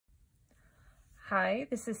Hi,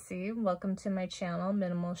 this is C. Welcome to my channel,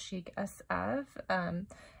 Minimal Chic SF.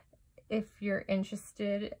 If you're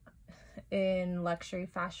interested in luxury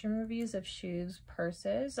fashion reviews of shoes,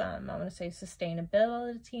 purses, I want to say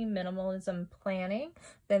sustainability, minimalism, planning,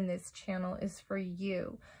 then this channel is for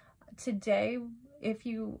you. Today, if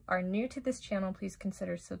you are new to this channel, please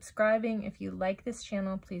consider subscribing. If you like this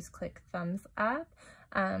channel, please click thumbs up.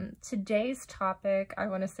 Today's topic, I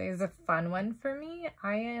want to say, is a fun one for me.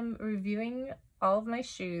 I am reviewing all of my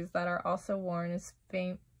shoes that are also worn as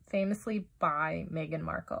famously by Meghan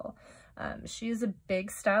Markle. She is a big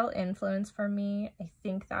style influence for me. I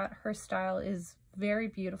think that her style is very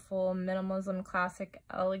beautiful, minimalism, classic,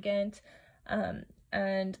 elegant.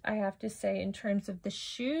 And I have to say, in terms of the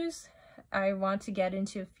shoes, I want to get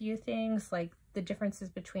into a few things like the differences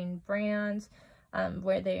between brands,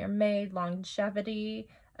 where they are made, longevity,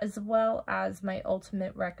 as well as my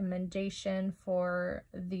ultimate recommendation for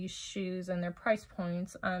these shoes and their price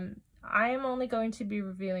points. I am only going to be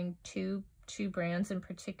reviewing two brands in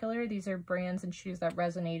particular. These are brands and shoes that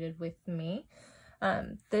resonated with me.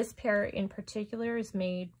 This pair in particular is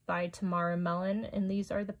made by Tamara Mellon, and these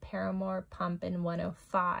are the Paramour Pump in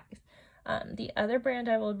 105. The other brand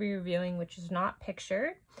I will be reviewing, which is not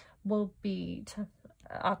pictured, will be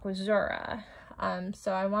Aquazurra.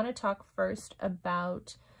 So I want to talk first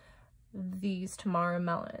about these Tamara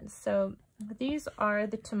Mellons. So these are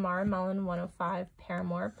the Tamara Mellon 105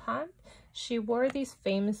 Paramour Pump. She wore these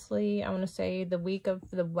famously, I want to say, the week of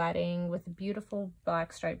the wedding with a beautiful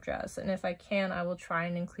black striped dress. And if I can, I will try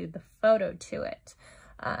and include the photo to it.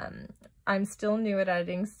 I'm still new at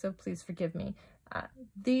editing, so please forgive me.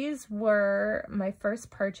 These were my first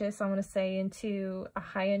purchase, I want to say, into a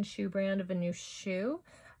high-end shoe brand of a new shoe.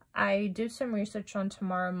 I did some research on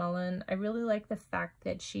Tamara Mellon. I really like the fact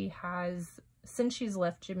that she has, since she's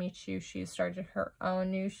left Jimmy Choo, she started her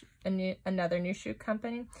own another new shoe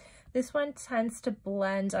company. This one tends to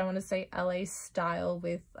blend, I want to say, LA style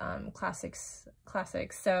with classics.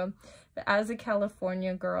 So as a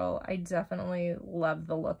California girl, I definitely love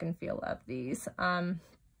the look and feel of these.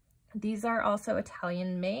 These are also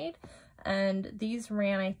Italian made, and these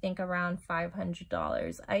ran, I think, around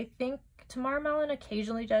 $500. I think Tamara Mellon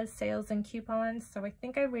occasionally does sales and coupons, so I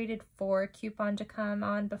think I waited for a coupon to come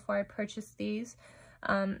on before I purchased these.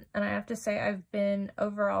 And I have to say, I've been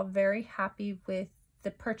overall very happy with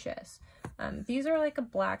the purchase. These are like a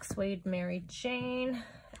black suede Mary Jane,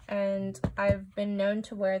 and I've been known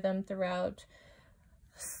to wear them throughout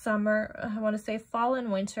summer, I want to say fall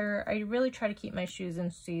and winter. I really try to keep my shoes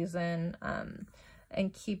in season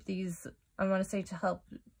and keep these, I want to say, to help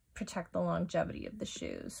protect the longevity of the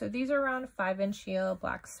shoes. So these are around 5-inch heel,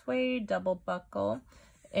 black suede, double buckle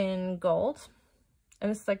in gold.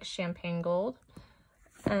 And it's like champagne gold.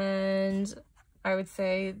 And I would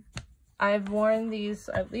say I've worn these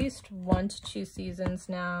at least 1 to 2 seasons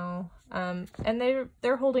now. And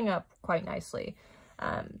they're holding up quite nicely.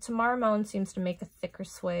 Tamara Mellon seems to make a thicker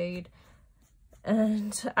suede,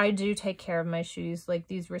 and I do take care of my shoes. Like,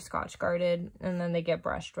 these were Scotch guarded, and then they get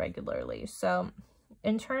brushed regularly. So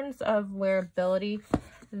in terms of wearability,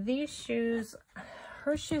 these shoes,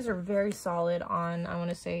 her shoes are very solid on, I want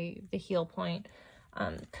to say, the heel point.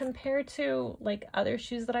 Compared to like other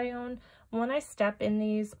shoes that I own, when I step in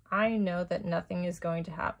these, I know that nothing is going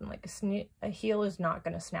to happen. Like a heel is not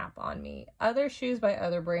going to snap on me. Other shoes by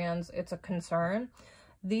other brands, it's a concern.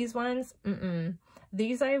 These ones,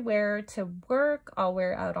 These I wear to work, I'll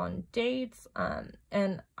wear out on dates,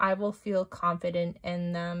 and I will feel confident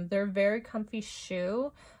in them. They're a very comfy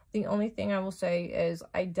shoe. The only thing I will say is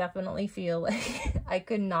I definitely feel like I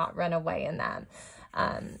could not run away in them.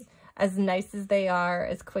 As nice as they are,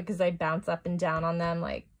 as quick as I bounce up and down on them,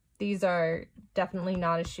 like, these are definitely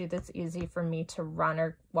not a shoe that's easy for me to run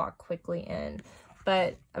or walk quickly in.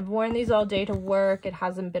 But I've worn these all day to work. It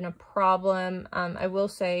hasn't been a problem. I will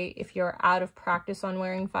say, if you're out of practice on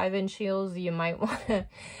wearing 5-inch heels, you might want to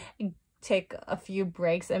take a few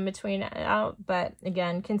breaks in between out. But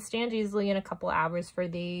again, can stand easily in a couple hours for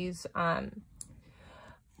these.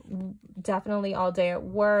 Definitely all day at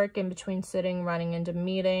work, in between sitting, running into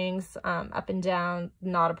meetings, up and down,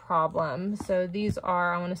 not a problem. So these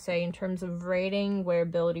are, I want to say, in terms of rating,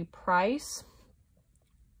 wearability, price,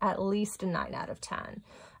 at least a 9 out of 10.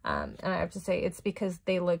 And I have to say, it's because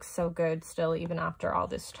they look so good still, even after all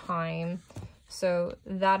this time. So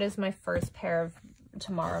that is my first pair of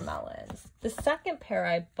Tamara Mellons. The second pair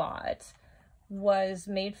I bought was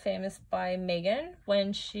made famous by Meghan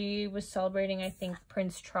when she was celebrating, I think,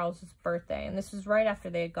 Prince Charles's birthday. And this was right after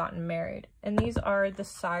they had gotten married. And these are the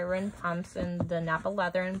Siren pumps in the Napa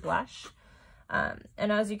leather and blush.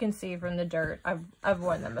 And as you can see from the dirt, I've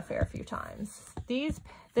worn them a fair few times.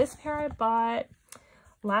 This pair I bought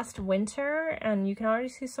last winter, and you can already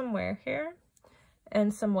see some wear here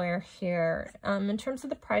and some wear here. In terms of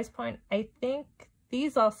the price point, I think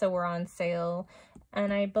these also were on sale,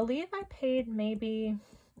 and I believe I paid maybe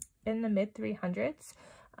in the mid 300s.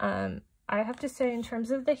 I have to say, in terms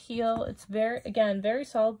of the heel, it's very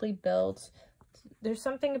solidly built. There's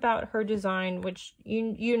something about her design, which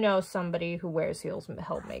you know somebody who wears heels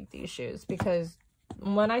helped make these shoes, because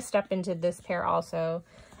when I step into this pair also,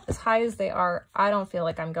 as high as they are, I don't feel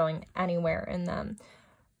like I'm going anywhere in them.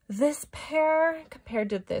 This pair compared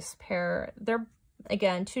to this pair, they're,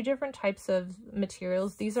 again, two different types of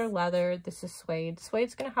materials. These are leather, this is suede.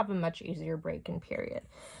 Suede's going to have a much easier break-in period.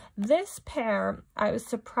 This pair, I was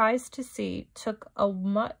surprised to see, took a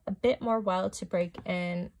bit more while to break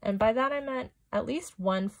in, and by that I meant at least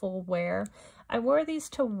one full wear. I wore these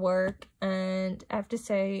to work, and I have to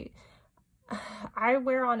say, I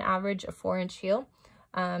wear on average a 4-inch heel.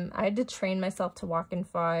 I had to train myself to walk in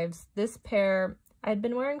 5s. This pair, I'd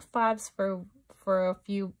been wearing 5s for a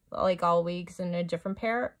few, like all weeks in a different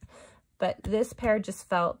pair, but this pair just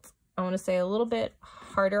felt, I want to say, a little bit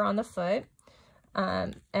harder on the foot.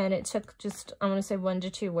 And it took just, I want to say, 1 to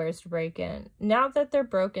 2 wears to break in. Now that they're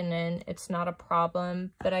broken in, it's not a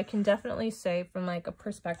problem, but I can definitely say from like a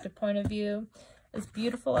perspective point of view, as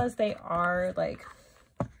beautiful as they are, like,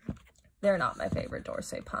 they're not my favorite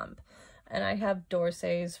Dorsey pump. And I have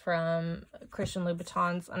Dorseys from Christian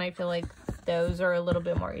Louboutins, and I feel like those are a little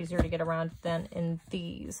bit more easier to get around than in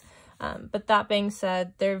these. But that being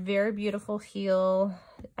said, they're very beautiful heel.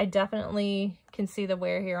 I definitely can see the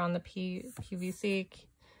wear here on the PVC.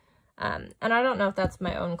 And I don't know if that's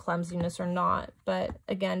my own clumsiness or not, but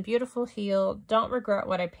again, beautiful heel. Don't regret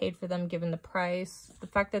what I paid for them given the price. The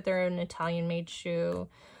fact that they're an Italian-made shoe,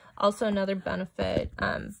 also another benefit.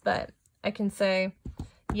 But I can say,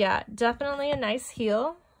 yeah, definitely a nice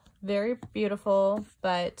heel. Very beautiful,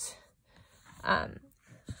 but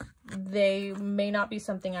they may not be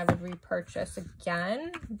something I would repurchase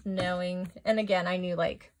again, knowing, and again, I knew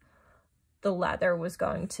like the leather was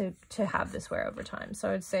going to have this wear over time. So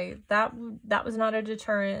I would say that was not a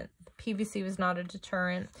deterrent. The PVC was not a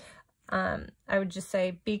deterrent. I would just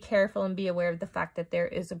say be careful and be aware of the fact that there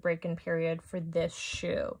is a break-in period for this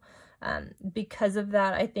shoe. Because of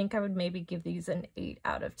that, I think I would maybe give these an 8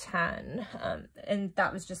 out of 10. And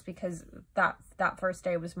that was just because that first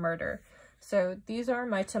day was murder. So these are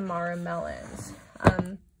my Tamara Mellons.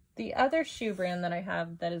 The other shoe brand that I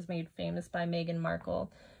have that is made famous by Meghan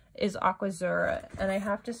Markle is Aquazurra. And I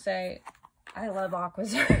have to say, I love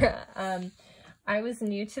Aquazurra. I was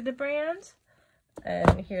new to the brand,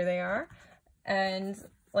 and here they are. And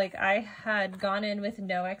like, I had gone in with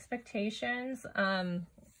no expectations.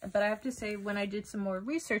 But I have to say, when I did some more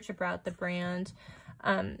research about the brand,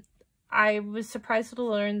 I was surprised to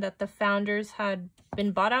learn that the founders had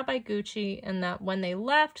been bought out by Gucci, and that when they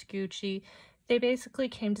left Gucci, they basically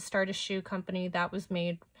came to start a shoe company that was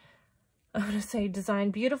made, I want to say,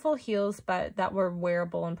 designed beautiful heels, but that were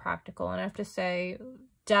wearable and practical. And I have to say,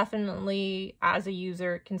 definitely, as a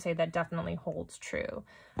user, can say that definitely holds true.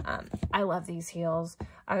 I love these heels.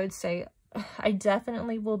 I would say I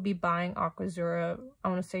definitely will be buying Aquazurra, I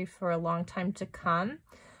want to say, for a long time to come.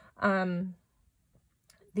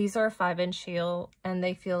 These are a 5-inch heel, and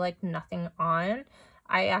they feel like nothing on.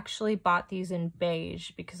 I actually bought these in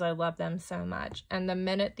beige because I love them so much. And the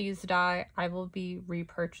minute these die, I will be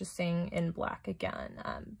repurchasing in black again,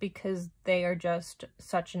 because they are just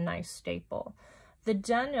such a nice staple. The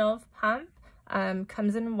Deneuve pump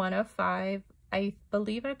comes in 105. I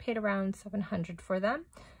believe I paid around $700 for them.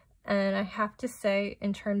 And I have to say,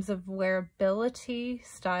 in terms of wearability,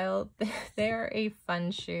 style, they're a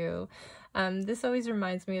fun shoe. This always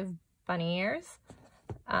reminds me of bunny ears.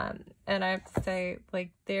 And I have to say,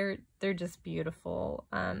 like, they're just beautiful.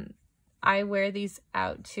 I wear these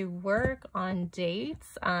out to work, on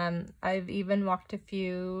dates. I've even walked a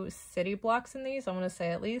few city blocks in these. I want to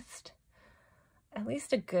say at least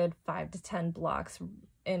a good 5 to 10 blocks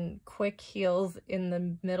in quick heels in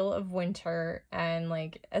the middle of winter. And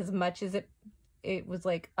like, as much as it was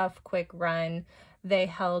like a quick run, they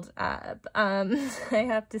held up. I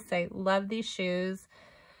have to say, love these shoes.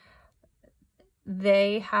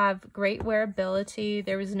 They have great wearability.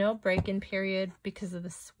 There was no break-in period because of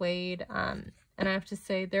the suede. And I have to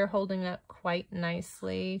say, they're holding up quite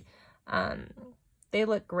nicely. They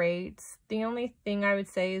look great. The only thing I would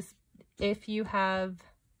say is, if you have,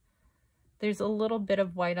 there's a little bit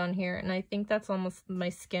of white on here, and I think that's almost my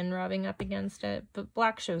skin rubbing up against it, but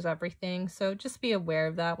black shows everything, so just be aware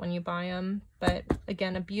of that when you buy them. But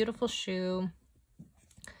again, a beautiful shoe.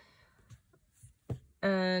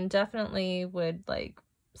 and definitely would like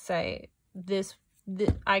say this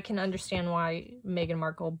I can understand why Meghan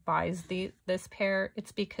Markle buys this pair.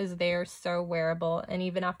 It's because they are so wearable, and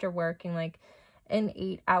even after working like an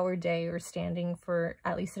 8-hour day or standing for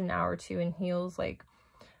at least an hour or two in heels, like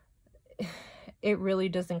it really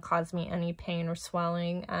doesn't cause me any pain or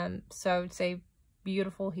swelling. So I would say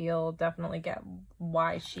beautiful heel. Definitely get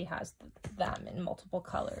why she has them in multiple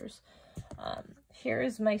colors. Here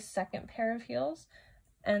is my second pair of heels,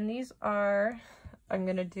 and these are, I'm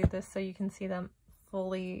gonna do this so you can see them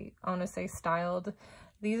fully, I want to say, styled.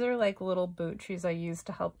 These are like little boot shoes I use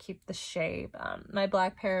to help keep the shape. My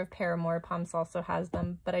black pair of Paramour pumps also has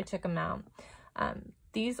them, but I took them out.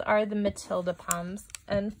 These are the Matilde pumps,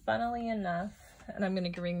 and funnily enough, and I'm going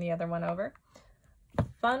to bring the other one over.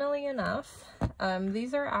 Funnily enough,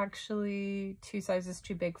 these are actually 2 sizes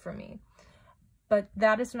too big for me. But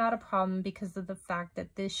that is not a problem because of the fact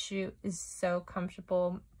that this shoe is so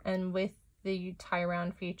comfortable, and with the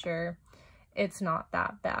tie-around feature, it's not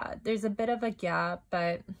that bad. There's a bit of a gap,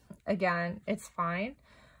 but again, it's fine.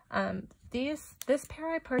 This pair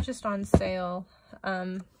I purchased on sale.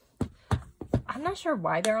 I'm not sure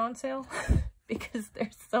why they're on sale because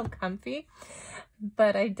they're so comfy,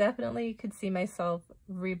 but I definitely could see myself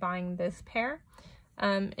rebuying this pair.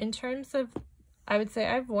 In terms of, I would say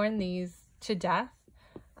I've worn these to death.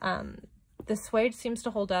 The suede seems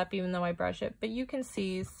to hold up even though I brush it, but you can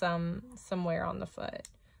see some wear on the foot.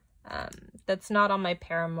 That's not on my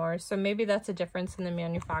Paramour, so maybe that's a difference in the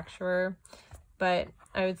manufacturer, but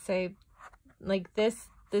I would say like this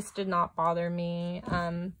did not bother me.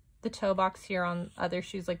 The toe box here on other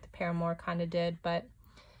shoes like the Paramour kind of did, but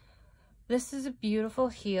this is a beautiful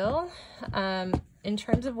heel. In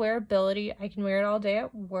terms of wearability, I can wear it all day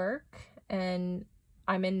at work and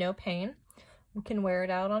I'm in no pain. I can wear it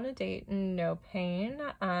out on a date in no pain.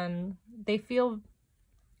 They feel,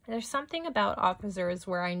 there's something about Aquazurras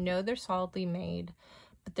where I know they're solidly made,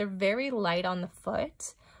 but they're very light on the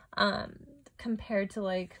foot, compared to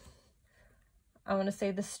like, I want to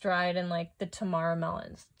say the Stride and like the Tamara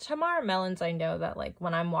Mellons. Tamara Mellons, I know that like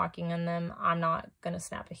when I'm walking in them, I'm not going to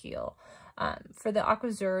snap a heel. For the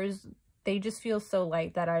Aquazurras, they just feel so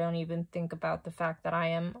light that I don't even think about the fact that I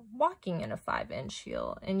am walking in a 5-inch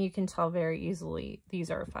heel. And you can tell very easily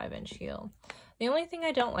these are a 5-inch heel. The only thing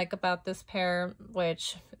I don't like about this pair,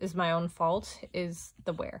 which is my own fault, is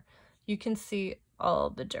the wear. You can see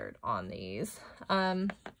all the dirt on these.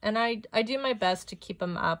 And I do my best to keep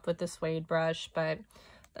them up with the suede brush, but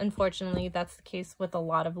unfortunately that's the case with a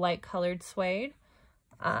lot of light colored suede.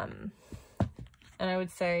 And I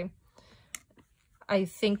would say, I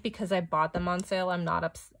think because I bought them on sale, I'm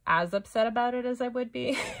not as upset about it as I would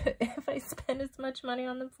be if I spend as much money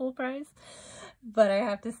on them full price. But I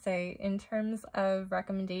have to say, in terms of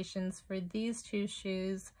recommendations for these 2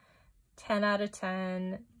 shoes, 10 out of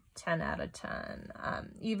 10, 10 out of 10,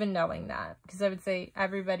 even knowing that, because I would say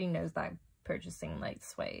everybody knows that I'm purchasing light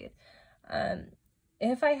suede.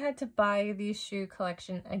 If I had to buy the shoe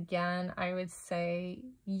collection again, I would say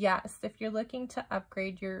yes. If you're looking to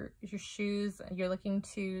upgrade your shoes, you're looking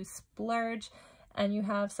to splurge, and you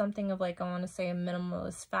have something of like, I want to say a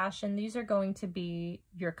minimalist fashion, these are going to be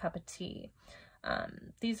your cup of tea.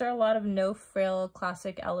 These are a lot of no-frill,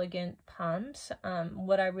 classic, elegant pumps.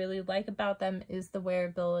 What I really like about them is the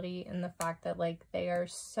wearability and the fact that like they are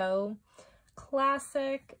so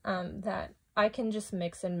classic that I can just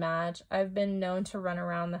mix and match. I've been known to run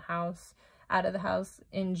around the house, out of the house,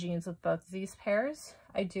 in jeans with both of these pairs.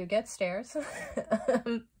 I do get stares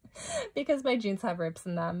because my jeans have rips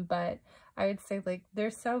in them, but I would say like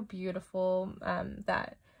they're so beautiful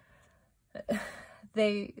that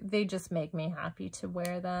they just make me happy to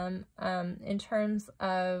wear them. In terms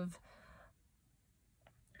of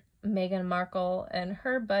Meghan Markle and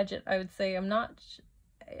her budget, I would say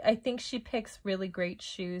I think she picks really great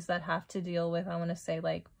shoes that have to deal with, I want to say,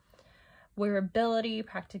 like wearability,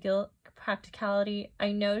 practicality.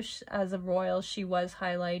 I know as a royal, she was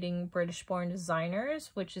highlighting British-born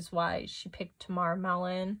designers, which is why she picked Tamara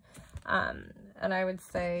Mellon. And I would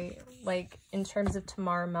say, like, in terms of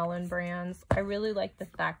Tamara Mellon brands, I really like the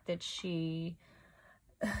fact that she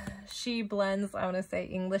blends, I want to say,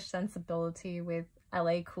 English sensibility with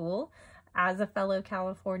LA cool. As a fellow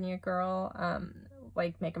California girl,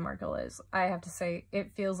 like Meghan Markle is, I have to say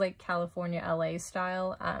it feels like California LA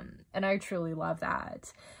style, and I truly love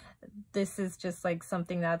that. This is just like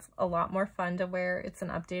something that's a lot more fun to wear. It's an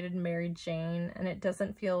updated Mary Jane, and it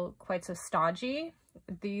doesn't feel quite so stodgy.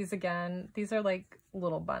 These are like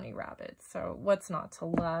little bunny rabbits, so what's not to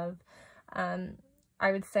love?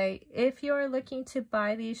 I would say if you're looking to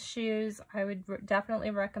buy these shoes, I would definitely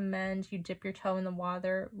recommend you dip your toe in the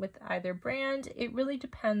water with either brand. It really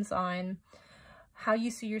depends on how you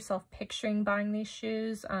see yourself picturing buying these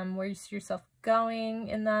shoes, where you see yourself going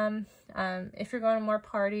in them. If you're going to more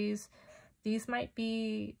parties, these might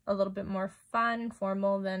be a little bit more fun,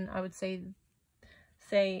 formal than I would say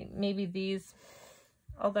maybe these,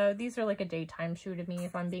 although these are like a daytime shoe to me,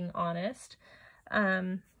 if I'm being honest.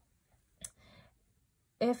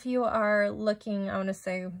 If you are looking, I want to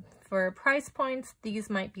say, for price points, these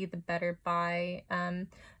might be the better buy.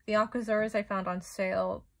 The Aquazurras I found on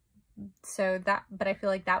sale, but I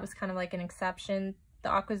feel like that was kind of like an exception. The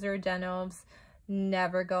Aquazurra denos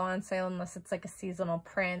never go on sale unless it's like a seasonal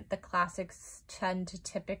print. The classics tend to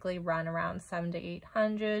typically run around $700 to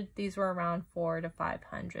 $800. These were around $400 to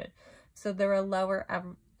 $500. So they're a lower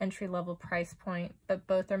entry-level price point, but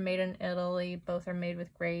both are made in Italy. Both are made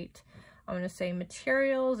with great, I'm going to say,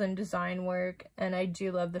 materials and design work. And I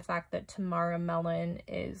do love the fact that Tamara Mellon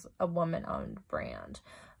is a woman-owned brand.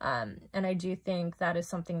 And I do think that is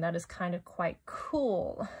something that is kind of quite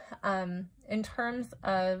cool. In terms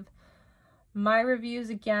of my reviews,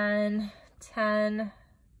 again, 10,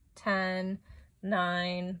 10,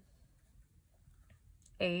 9,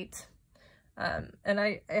 8. And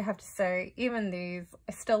I have to say, even these,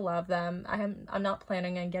 I still love them. I'm not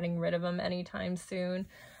planning on getting rid of them anytime soon.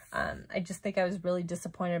 I just think I was really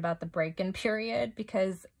disappointed about the break-in period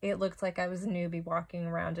because it looked like I was a newbie walking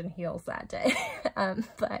around in heels that day.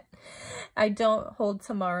 But I don't hold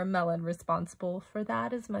Tamara Mellon responsible for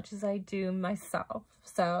that as much as I do myself.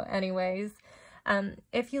 So anyways,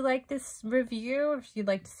 if you like this review, if you'd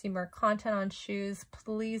like to see more content on shoes,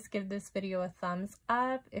 please give this video a thumbs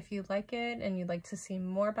up. If you like it and you'd like to see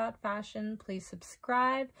more about fashion, please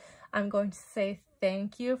subscribe. I'm going to say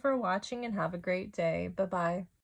thank you for watching and have a great day. Bye-bye.